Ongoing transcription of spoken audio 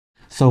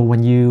So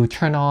when you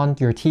turn on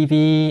your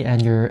TV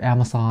and your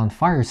Amazon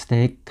Fire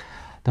Stick,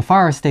 the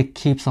Fire Stick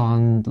keeps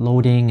on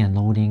loading and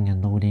loading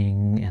and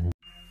loading and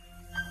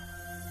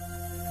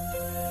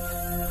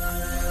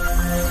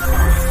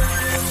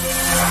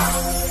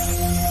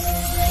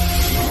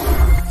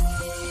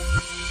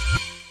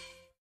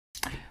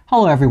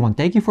Hello everyone,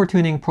 thank you for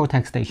tuning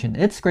ProTecStation.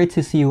 It's great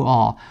to see you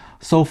all.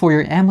 So for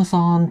your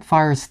Amazon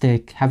Fire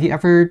Stick, have you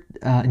ever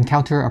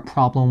encountered a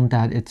problem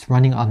that it's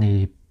running on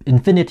a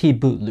infinity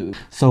boot loop?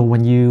 So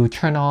when you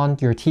turn on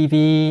your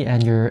TV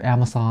and your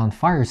Amazon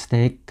Fire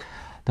Stick,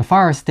 the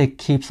Fire Stick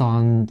keeps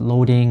on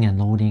loading and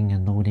loading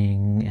and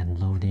loading and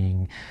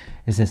loading.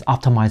 It's just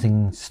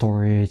optimizing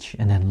storage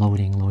and then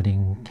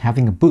loading,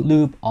 having a boot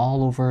loop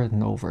all over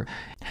and over.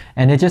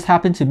 And it just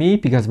happened to me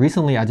because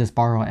recently I just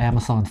borrowed an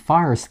Amazon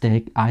Fire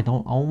Stick. I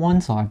don't own one,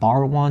 so I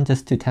borrowed one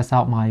just to test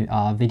out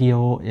my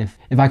video if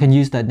I can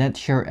use the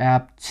NetShare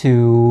app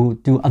to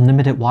do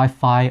unlimited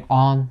Wi-Fi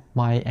on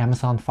my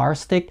Amazon Fire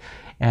Stick.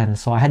 And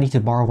so I need to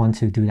borrow one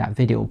to do that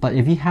video. But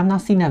if you have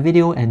not seen that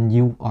video and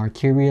you are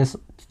curious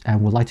and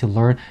would like to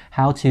learn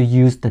how to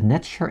use the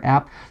NetShare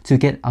app to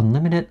get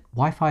unlimited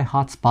Wi-Fi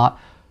hotspot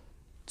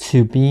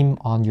to beam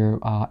on your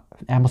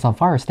Amazon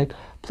Fire Stick,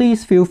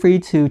 please feel free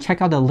to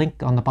check out the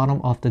link on the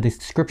bottom of the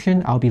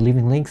description. I'll be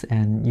leaving links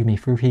and you may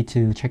feel free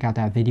to check out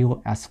that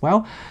video as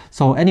well.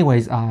 So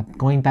anyways,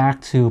 going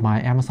back to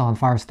my Amazon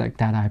Fire Stick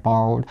that I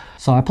borrowed.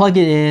 So I plug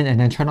it in and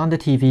then turn on the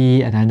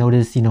TV and I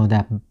noticed,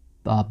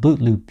 that boot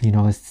loop,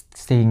 is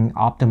saying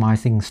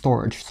optimizing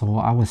storage. So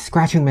I was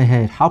scratching my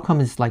head, how come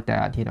it's like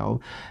that,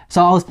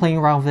 So I was playing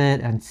around with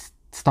it and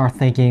start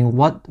thinking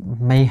what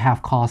may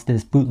have caused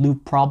this boot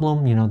loop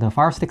problem, the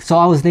Fire Stick. So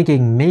I was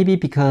thinking maybe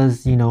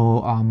because,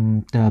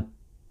 the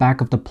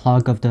back of the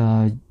plug of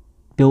the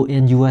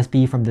built-in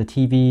USB from the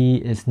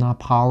TV is not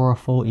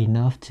powerful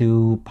enough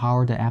to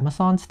power the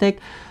Amazon stick.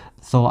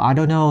 So I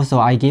don't know, so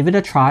I gave it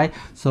a try.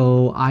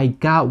 So I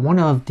got one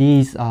of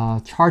these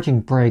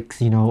charging bricks,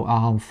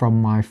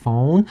 from my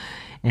phone,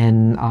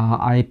 and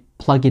I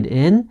plug it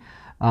in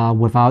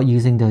without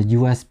using the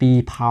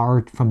USB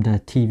powered from the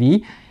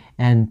TV,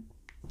 and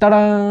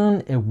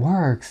ta-da! It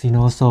works,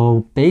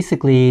 So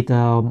basically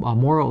the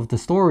moral of the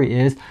story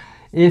is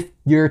if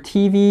your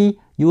TV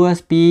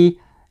USB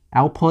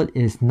output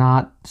is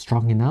not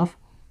strong enough,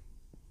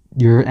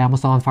 your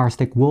Amazon Fire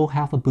Stick will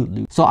have a boot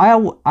loop. So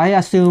I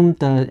assume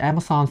the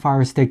Amazon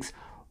Fire Sticks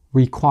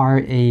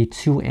require a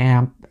 2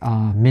 amp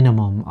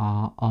minimum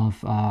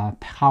of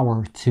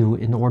power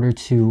in order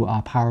to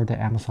power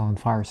the Amazon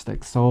Fire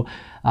Stick. So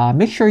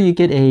make sure you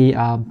get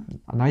a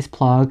nice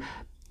plug,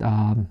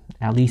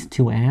 at least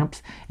 2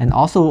 amps, and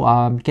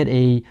also get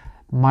a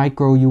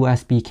micro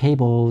USB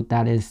cable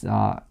that is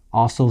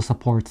also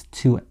supports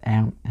 2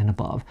 amp and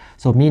above.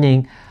 So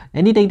meaning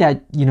anything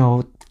that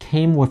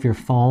came with your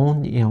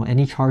phone,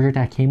 any charger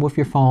that came with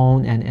your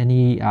phone and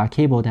any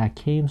cable that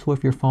came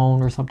with your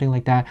phone or something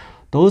like that,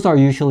 those are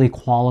usually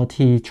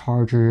quality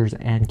chargers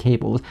and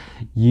cables.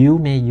 You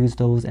may use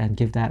those and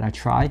give that a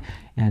try,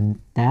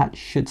 and that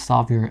should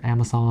solve your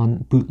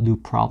Amazon boot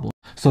loop problem.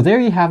 So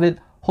there you have it.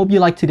 Hope you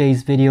liked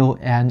today's video,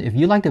 and if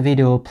you liked the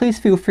video, please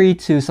feel free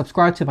to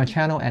subscribe to my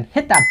channel and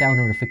hit that bell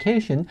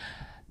notification.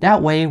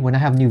 That way, when I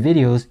have new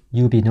videos,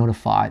 you'll be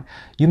notified.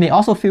 You may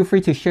also feel free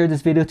to share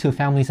this video to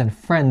families and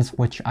friends,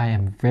 which I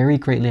am very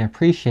greatly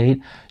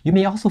appreciate. You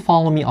may also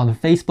follow me on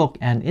Facebook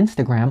and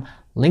Instagram.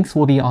 Links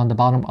will be on the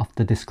bottom of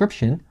the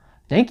description.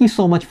 Thank you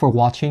so much for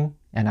watching,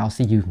 and I'll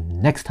see you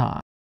next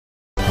time.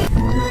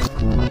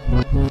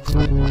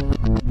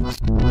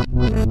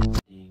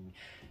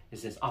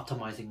 Is this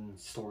optimizing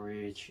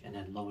storage and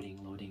then loading,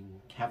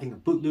 having a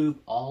boot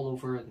loop all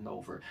over and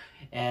over.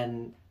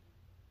 And